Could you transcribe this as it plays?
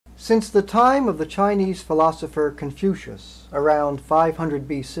Since the time of the Chinese philosopher Confucius, around 500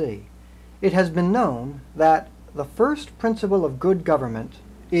 BC, it has been known that the first principle of good government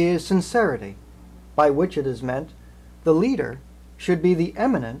is sincerity, by which it is meant the leader should be the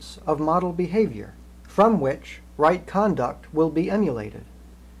eminence of model behavior, from which right conduct will be emulated.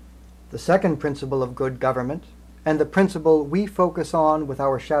 The second principle of good government, and the principle we focus on with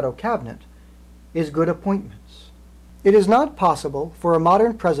our shadow cabinet, is good appointments. It is not possible for a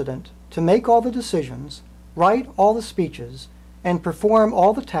modern president to make all the decisions, write all the speeches, and perform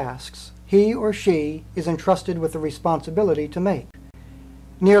all the tasks he or she is entrusted with the responsibility to make.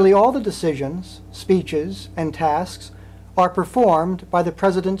 Nearly all the decisions, speeches, and tasks are performed by the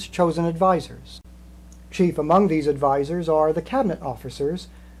president's chosen advisors. Chief among these advisors are the cabinet officers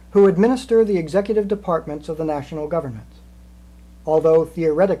who administer the executive departments of the national government. Although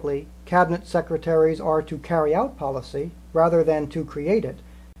theoretically cabinet secretaries are to carry out policy rather than to create it,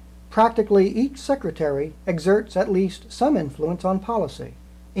 practically each secretary exerts at least some influence on policy.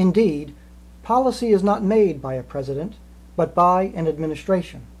 Indeed, policy is not made by a president, but by an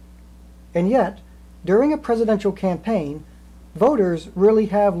administration. And yet, during a presidential campaign, voters really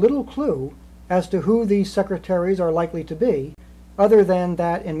have little clue as to who these secretaries are likely to be, other than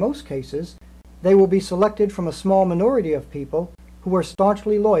that in most cases they will be selected from a small minority of people who are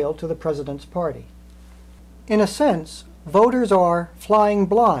staunchly loyal to the president's party. In a sense, voters are flying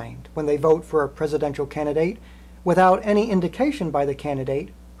blind when they vote for a presidential candidate without any indication by the candidate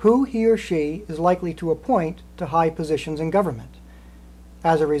who he or she is likely to appoint to high positions in government.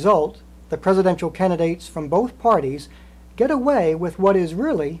 As a result, the presidential candidates from both parties get away with what is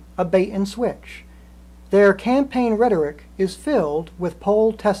really a bait and switch. Their campaign rhetoric is filled with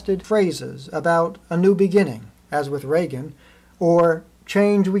poll-tested phrases about a new beginning, as with Reagan, or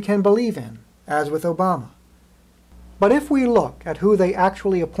change we can believe in, as with Obama. But if we look at who they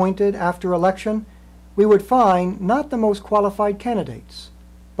actually appointed after election, we would find not the most qualified candidates,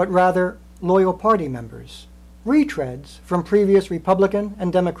 but rather loyal party members, retreads from previous Republican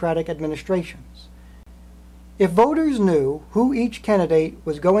and Democratic administrations. If voters knew who each candidate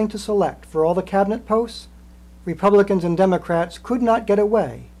was going to select for all the cabinet posts, Republicans and Democrats could not get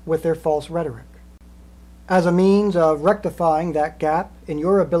away with their false rhetoric. As a means of rectifying that gap in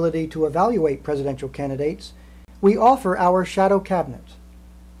your ability to evaluate presidential candidates, we offer our shadow cabinet.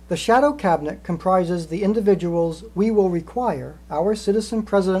 The shadow cabinet comprises the individuals we will require our citizen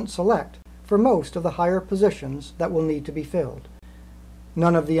president select for most of the higher positions that will need to be filled.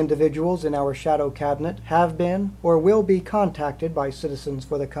 None of the individuals in our shadow cabinet have been or will be contacted by Citizens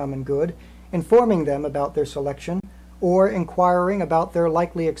for the Common Good, informing them about their selection or inquiring about their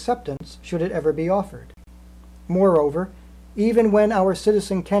likely acceptance should it ever be offered. Moreover, even when our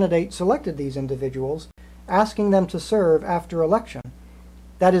citizen candidate selected these individuals, asking them to serve after election,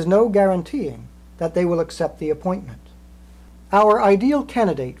 that is no guaranteeing that they will accept the appointment. Our ideal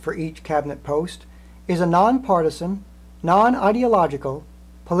candidate for each cabinet post is a nonpartisan, non-ideological,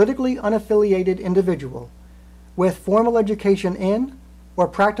 politically unaffiliated individual with formal education in or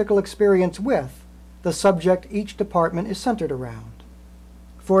practical experience with the subject each department is centered around.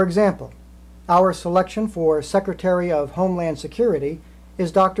 For example, our selection for Secretary of Homeland Security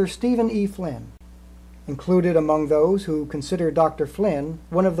is Dr. Stephen E. Flynn. Included among those who consider Dr. Flynn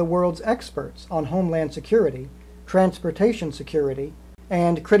one of the world's experts on homeland security, transportation security,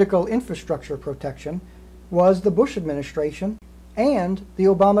 and critical infrastructure protection was the Bush administration and the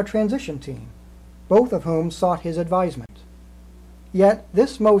Obama transition team, both of whom sought his advisement. Yet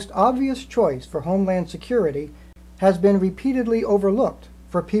this most obvious choice for homeland security has been repeatedly overlooked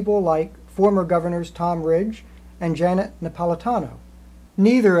for people like former governors Tom Ridge and Janet Napolitano,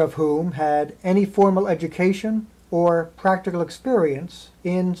 neither of whom had any formal education or practical experience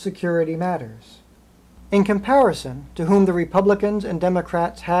in security matters. In comparison to whom the Republicans and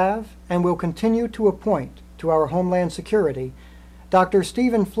Democrats have and will continue to appoint to our homeland security, Dr.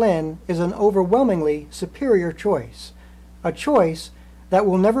 Stephen Flynn is an overwhelmingly superior choice, a choice that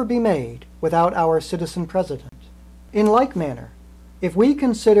will never be made without our citizen president. In like manner, if we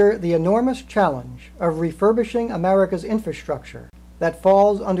consider the enormous challenge of refurbishing America's infrastructure that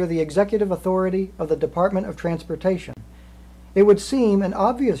falls under the executive authority of the Department of Transportation, it would seem an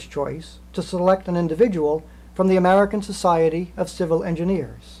obvious choice to select an individual from the American Society of Civil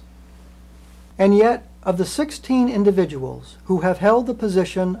Engineers. And yet, of the 16 individuals who have held the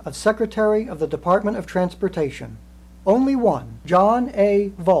position of Secretary of the Department of Transportation, only one, John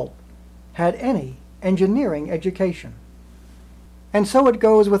A. Volpe, had any engineering education. And so it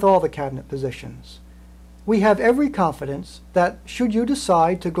goes with all the cabinet positions. We have every confidence that should you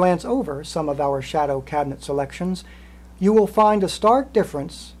decide to glance over some of our shadow cabinet selections, you will find a stark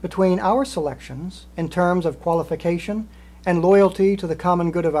difference between our selections in terms of qualification and loyalty to the common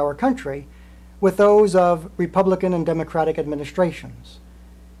good of our country with those of Republican and Democratic administrations.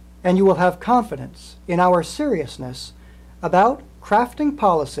 And you will have confidence in our seriousness about crafting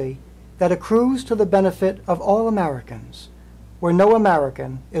policy that accrues to the benefit of all Americans, where no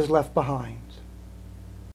American is left behind.